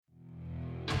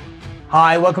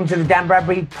Hi, welcome to the Dan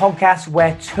Bradbury podcast,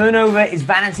 where turnover is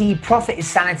vanity, profit is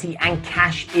sanity, and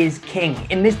cash is king.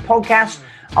 In this podcast,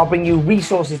 I'll bring you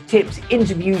resources, tips,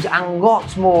 interviews, and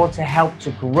lots more to help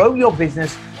to grow your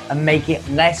business and make it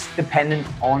less dependent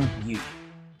on you.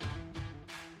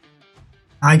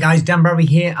 Hi guys, Dan Bradbury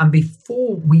here. And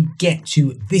before we get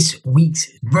to this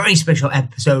week's very special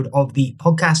episode of the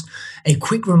podcast, a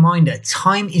quick reminder,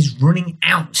 time is running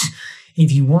out if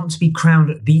you want to be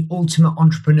crowned the ultimate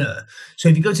entrepreneur. So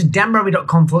if you go to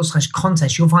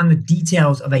danbradbury.com/contest, you'll find the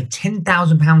details of a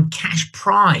 £10,000 cash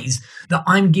prize that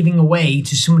I'm giving away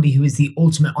to somebody who is the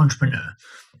ultimate entrepreneur.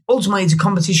 Ultimately, it's a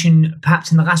competition.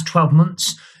 Perhaps in the last 12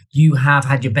 months, you have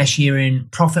had your best year in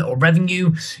profit or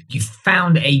revenue. You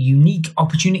found a unique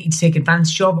opportunity to take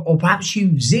advantage of, or perhaps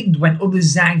you zigged when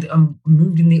others zagged and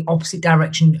moved in the opposite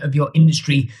direction of your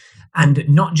industry and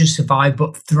not just survived,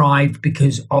 but thrived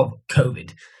because of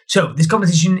COVID. So this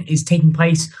competition is taking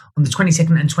place on the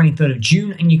 22nd and 23rd of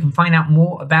June, and you can find out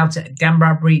more about it at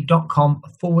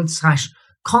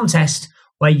danbradbury.com/contest,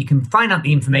 where you can find out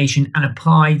the information and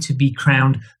apply to be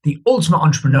crowned the ultimate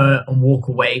entrepreneur and walk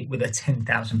away with a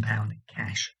 £10,000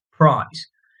 cash prize.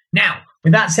 Now,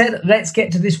 with that said, let's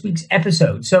get to this week's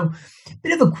episode. So, a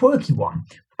bit of a quirky one.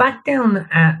 Back down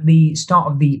at the start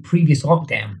of the previous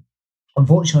lockdown,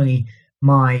 unfortunately,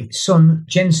 my son,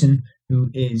 Jensen,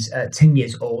 who is 10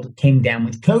 years old, came down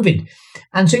with COVID.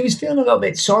 And so he was feeling a little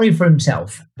bit sorry for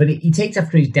himself, but he takes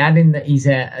after his dad in that he's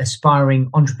an aspiring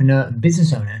entrepreneur and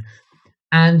business owner.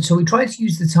 And so we tried to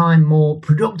use the time more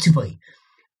productively.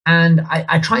 And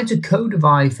I tried to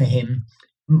codify for him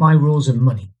my rules of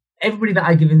money. Everybody that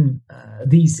I've given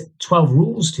these 12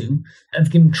 rules to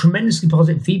have given tremendously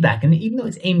positive feedback. And even though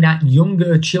it's aimed at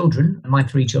younger children, my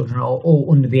 3 children are all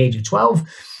under the age of 12,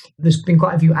 there's been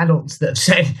quite a few adults that have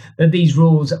said that these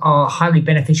rules are highly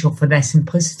beneficial for their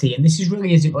simplicity. And this is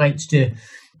really as it relates to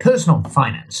personal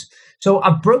finance. So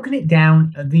I've broken it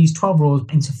down, these 12 rules,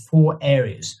 into 4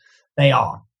 areas. They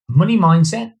are money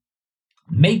mindset,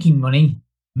 making money,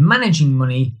 managing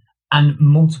money, and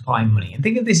multiplying money. And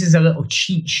think of this as a little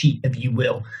cheat sheet, if you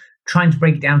will, trying to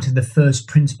break it down to the first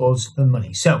principles for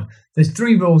money. So there's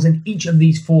 3 rules in each of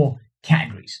these 4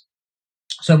 categories.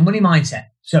 So money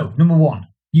mindset. So number 1,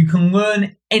 you can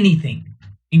learn anything,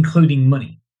 including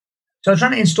money. So I'm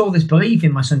trying to install this belief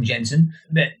in my son Jensen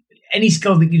that any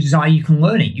skill that you desire, you can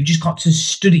learn it. You just got to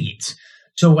study it.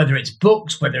 So whether it's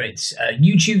books, whether it's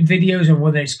YouTube videos, or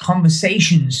whether it's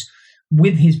conversations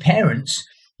with his parents,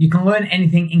 you can learn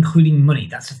anything, including money.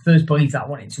 That's the first belief that I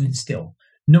wanted to instill.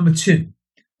 Number 2,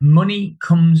 money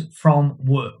comes from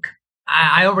work.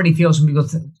 I already feel some people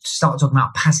start talking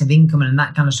about passive income and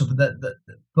that kind of stuff,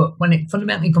 but when it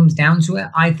fundamentally comes down to it,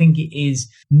 I think it is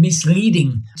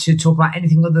misleading to talk about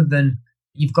anything other than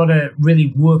you've got to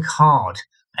really work hard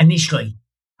initially.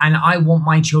 And I want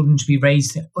my children to be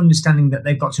raised understanding that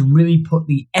they've got to really put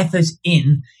the effort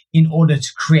in order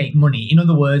to create money. In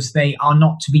other words, they are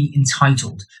not to be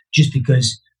entitled just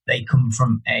because they come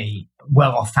from a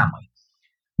well-off family.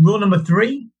 Rule number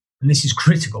 3, and this is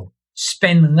critical,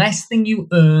 spend less than you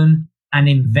earn and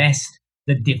invest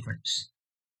the difference.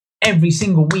 Every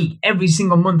single week, every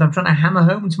single month, I'm trying to hammer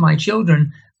home to my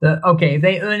children that, okay, if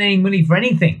they earn any money for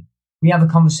anything, we have a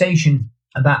conversation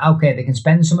about, okay, they can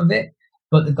spend some of it,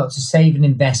 but they've got to save and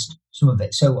invest some of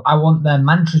it. So I want their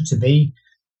mantra to be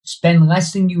spend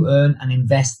less than you earn and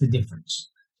invest the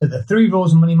difference. So the 3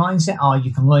 rules of money mindset are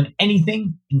you can learn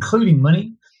anything, including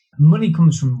money. Money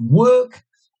comes from work.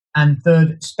 And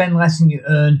 3rd, spend less than you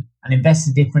earn and invest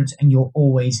the difference, and you'll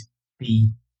always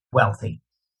be wealthy.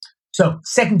 So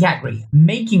 2nd category,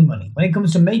 making money. When it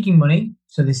comes to making money,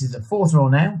 so this is the 4th rule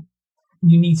now,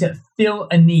 you need to fill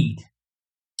a need.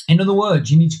 In other words,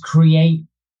 you need to create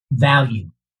value.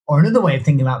 Or another way of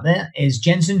thinking about that is,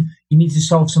 Jensen, you need to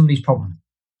solve somebody's problem.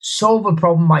 Solve a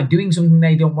problem by doing something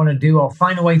they don't want to do, or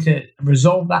find a way to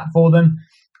resolve that for them,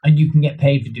 and you can get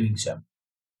paid for doing so.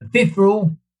 The 5th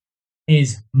rule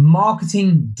is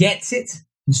marketing gets it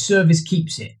and service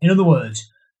keeps it. In other words,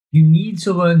 you need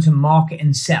to learn to market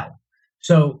and sell.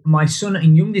 So my son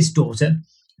and youngest daughter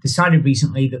decided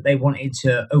recently that they wanted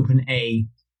to open a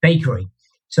bakery.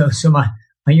 So my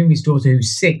youngest daughter,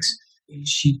 who's 6,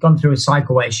 she'd gone through a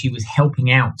cycle where she was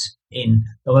helping out in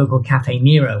the local Cafe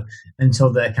Nero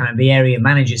until the area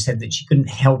manager said that she couldn't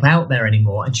help out there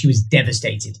anymore, and she was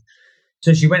devastated.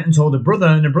 So she went and told her brother,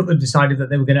 and her brother decided that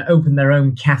they were going to open their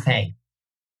own cafe.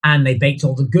 And they baked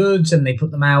all the goods and they put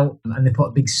them out, and they put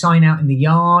a big sign out in the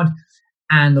yard.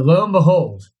 And lo and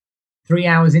behold, 3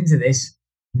 hours into this,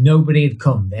 Nobody had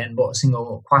come. They hadn't bought a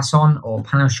single croissant or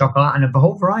pain au chocolat and a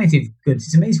whole variety of goods.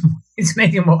 It's amazing. It's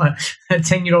amazing what a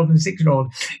 10-year-old and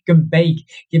 6-year-old can bake,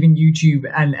 giving YouTube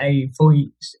and a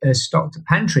fully stocked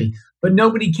pantry. But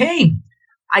nobody came.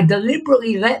 I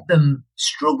deliberately let them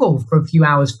struggle for a few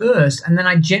hours first, and then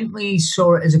I gently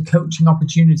saw it as a coaching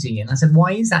opportunity. And I said,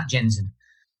 why is that, Jensen?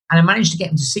 And I managed to get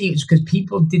them to see it was because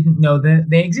people didn't know that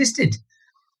they existed.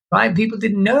 Right? People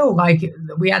didn't know, like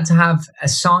we had to have a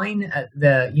sign at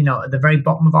the very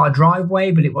bottom of our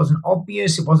driveway, but it wasn't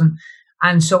obvious. It wasn't.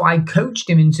 And so I coached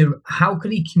him into how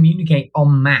could he communicate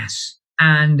en masse.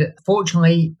 And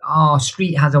fortunately, our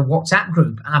street has a WhatsApp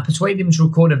group, and I persuaded him to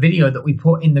record a video that we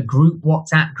put in the group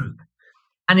WhatsApp group.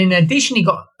 And in addition, he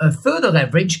got a further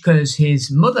leverage because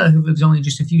his mother, who lives only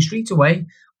just a few streets away,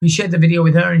 we shared the video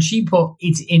with her and she put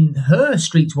it in her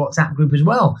street's WhatsApp group as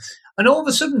well. And all of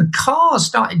a sudden, the cars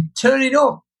started turning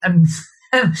up and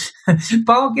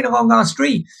parking along our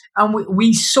street. And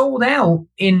we sold out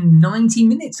in 90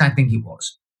 minutes, I think it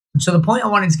was. And so the point I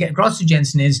wanted to get across to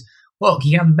Jensen is, look,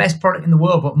 you have the best product in the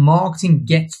world, but marketing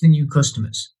gets the new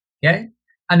customers. Okay?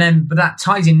 But that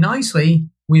ties in nicely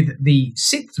with the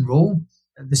sixth rule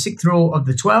of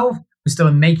the 12. We're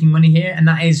still making money here. And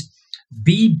that is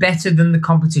be better than the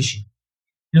competition.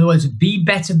 In other words, be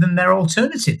better than their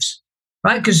alternatives.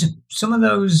 Right, because some of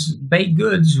those baked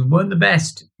goods weren't the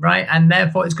best, right? And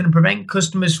therefore, it's going to prevent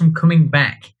customers from coming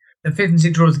back. The fifth and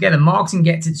sixth rule together, marketing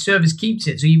gets it, service keeps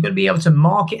it. So you've got to be able to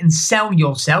market and sell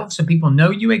yourself so people know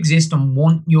you exist and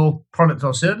want your product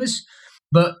or service.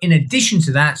 But in addition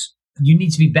to that, you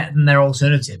need to be better than their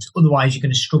alternatives. Otherwise, you're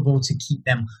going to struggle to keep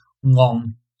them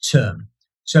long term.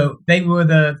 So they were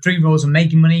the 3 rules of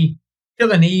making money,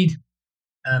 fill a need,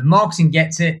 marketing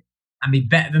gets it, and be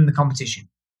better than the competition.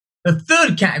 The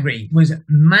third category was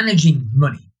managing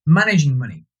money.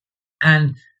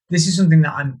 And this is something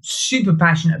that I'm super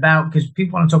passionate about because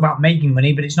people want to talk about making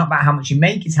money, but it's not about how much you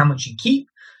make, it's how much you keep.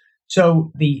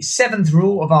 So the 7th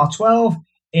rule of R12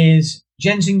 is,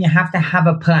 Jensen, you have to have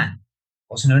a plan,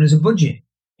 also known as a budget.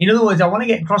 In other words, I want to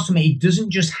get across to me, it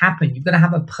doesn't just happen. You've got to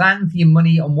have a plan for your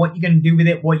money on what you're going to do with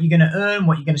it, what you're going to earn,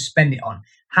 what you're going to spend it on.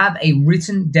 Have a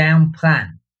written down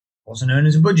plan, also known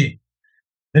as a budget.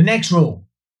 The next rule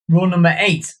number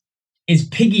 8 is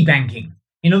piggy banking.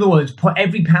 In other words, put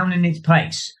every pound in its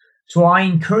place. So I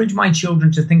encourage my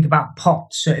children to think about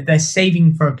pots. So if they're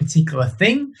saving for a particular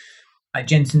thing, like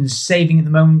Jensen's saving at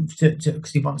the moment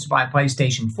because he wants to buy a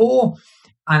PlayStation 4,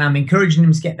 and I'm encouraging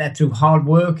him to get there through hard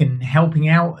work and helping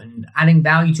out and adding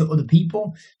value to other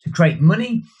people to create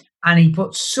money. And he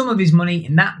puts some of his money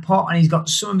in that pot, and he's got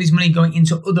some of his money going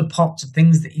into other pots of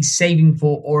things that he's saving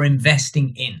for or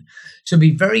investing in. So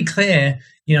be very clear,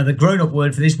 the grown-up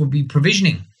word for this would be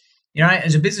provisioning.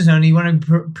 As a business owner, you want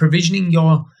to be provisioning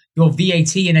your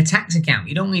VAT in a tax account.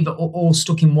 You don't leave it all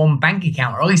stuck in one bank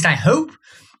account, or at least I hope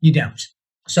you don't.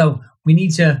 So we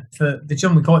need to, for the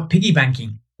children, we call it piggy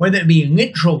banking, whether it be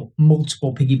literal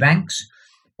multiple piggy banks,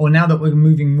 or now that we're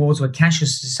moving more to a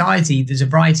cashless society, there's a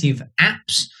variety of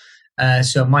apps.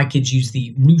 So my kids use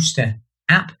the Rooster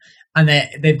app, and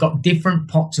they've got different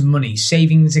pots of money,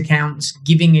 savings accounts,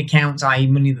 giving accounts, i.e.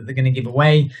 money that they're going to give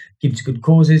away, give to good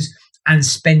causes, and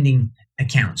spending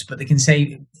accounts. But they can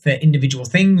save for individual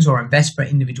things or invest for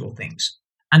individual things.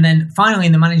 And then finally,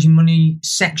 in the managing money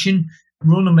section,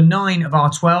 rule number 9 of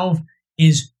R12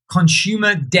 is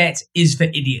consumer debt is for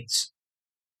idiots.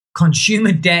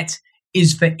 Consumer debt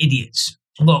is for idiots.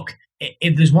 Look,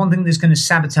 if there's one thing that's going to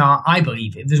sabotage, I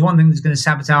believe, if there's one thing that's going to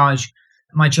sabotage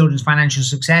my children's financial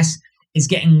success, it's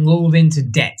getting lulled into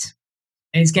debt.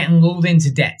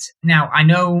 Now, I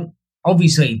know,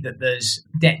 obviously, that there's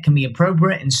debt can be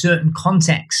appropriate in certain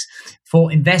contexts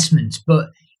for investments, but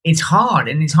it's hard,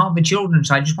 and it's hard for children.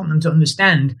 So I just want them to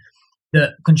understand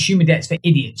that consumer debt's for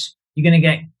idiots. You're going to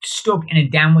get stuck in a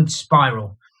downward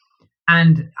spiral.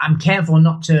 And I'm careful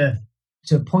not to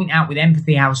point out with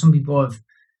empathy how some people have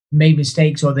made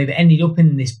mistakes or they've ended up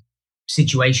in this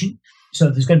situation. So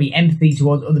there's going to be empathy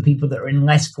towards other people that are in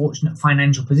less fortunate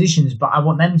financial positions. But I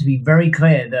want them to be very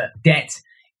clear that debt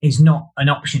is not an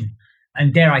option.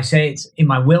 And dare I say it's in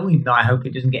my will, even though I hope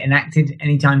it doesn't get enacted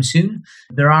anytime soon.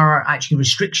 There are actually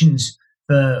restrictions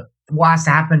for what has to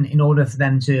happen in order for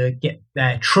them to get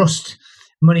their trust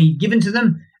money given to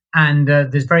them. And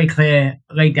there's very clear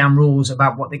laid down rules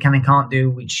about what they can and can't do,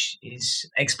 which is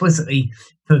explicitly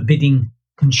forbidding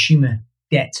consumer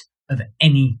debt of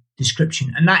any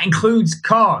description. And that includes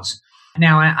cars.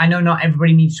 Now, I know not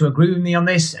everybody needs to agree with me on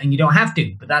this, and you don't have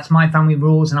to, but that's my family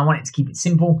rules, and I want it to keep it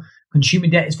simple. Consumer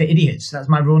debt is for idiots. That's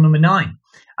my rule number 9.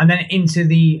 And then into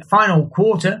the final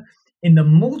quarter in the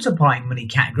multiplying money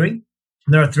category.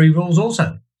 There are 3 rules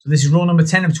also. So this is rule number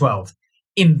 10 of 12.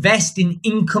 Invest in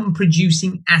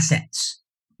income-producing assets.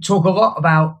 Talk a lot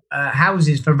about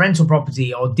houses for rental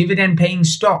property or dividend-paying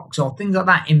stocks or things like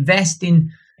that. Invest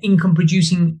in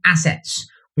income-producing assets.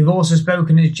 We've also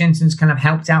spoken, as Jensen's kind of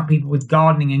helped out people with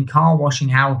gardening and car washing,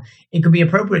 how it could be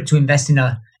appropriate to invest in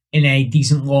a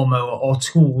decent lawnmower or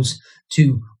tools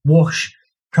to wash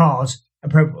cars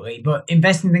appropriately, but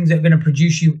invest in things that are going to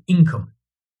produce you income.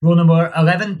 Rule number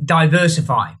 11,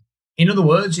 diversify. In other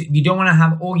words, you don't want to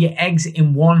have all your eggs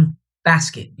in one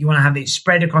basket. You want to have it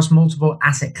spread across multiple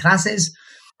asset classes.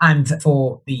 And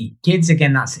for the kids,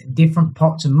 again, that's different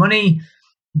pots of money.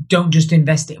 Don't just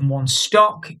invest it in one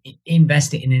stock,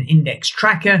 invest it in an index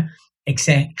tracker,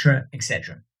 etc.,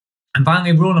 etc. And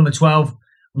finally, rule number 12,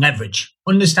 leverage.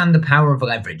 Understand the power of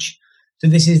leverage. So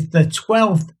this is the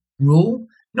 12th rule.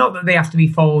 Not that they have to be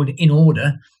followed in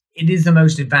order. It is the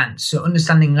most advanced. So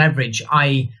understanding leverage,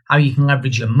 i.e. how you can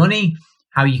leverage your money,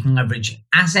 how you can leverage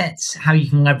assets, how you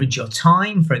can leverage your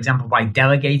time, for example, by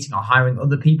delegating or hiring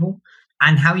other people,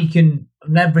 and how you can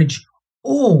leverage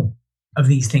all of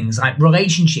these things like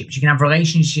relationships. You can have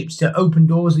relationships to open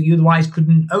doors that you otherwise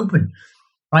couldn't open,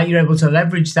 right? You're able to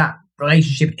leverage that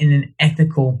relationship in an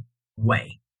ethical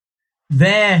way.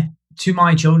 There, to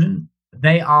my children,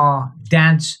 they are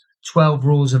Dad's 12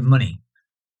 rules of money.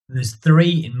 There's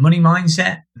 3 in money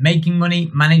mindset: making money,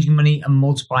 managing money, and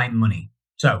multiplying money.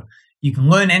 So you can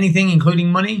learn anything, including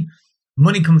money.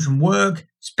 Money comes from work.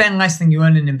 Spend less than you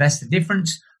earn and invest the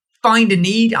difference. Find a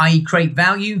need, i.e. create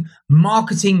value.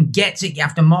 Marketing gets it. You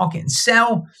have to market and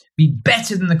sell. Be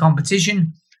better than the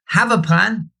competition. Have a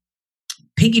plan.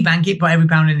 Piggy bank it, put every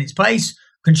pound in its place.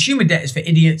 Consumer debt is for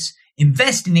idiots.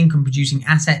 Invest in income-producing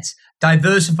assets.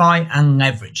 Diversify and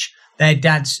leverage. They're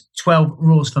Dad's 12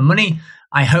 rules for money.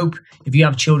 I hope if you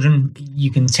have children,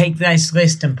 you can take this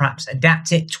list and perhaps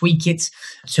adapt it, tweak it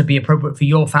to be appropriate for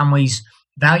your family's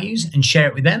values and share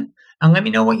it with them. And let me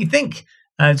know what you think.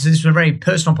 So this was a very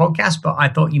personal podcast, but I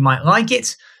thought you might like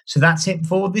it. So that's it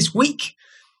for this week.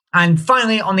 And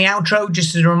finally, on the outro,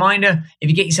 just as a reminder, if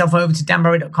you get yourself over to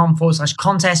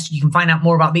danbarry.com/contest, you can find out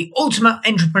more about the Ultimate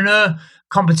Entrepreneur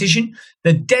Competition.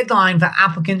 The deadline for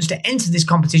applicants to enter this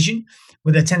competition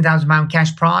with a £10,000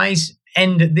 cash prize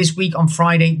end this week on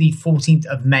Friday, the 14th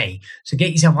of May. So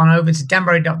get yourself on over to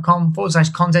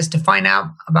danbarry.com/contest to find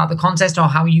out about the contest or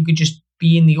how you could just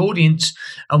be in the audience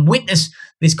and witness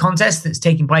this contest that's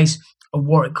taking place at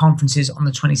Warwick Conferences on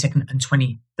the 22nd and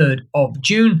 23rd of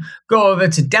June. Go over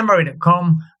to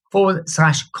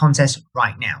danbarry.com/contest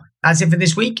right now. That's it for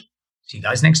this week. See you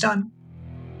guys next time.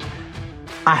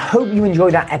 I hope you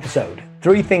enjoyed that episode.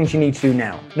 3 things you need to do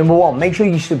now. Number 1, make sure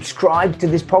you subscribe to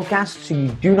this podcast so you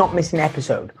do not miss an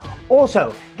episode.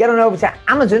 Also, get on over to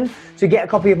Amazon to get a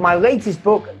copy of my latest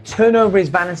book, Turnover is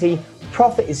Vanity,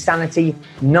 Profit is Sanity,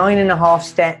 9.5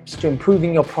 Steps to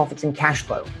Improving Your Profits and Cash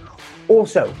Flow.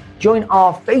 Also, join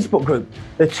our Facebook group,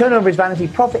 the Turnover is Vanity,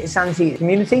 Profit is Sanity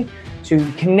community,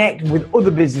 to connect with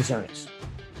other business owners.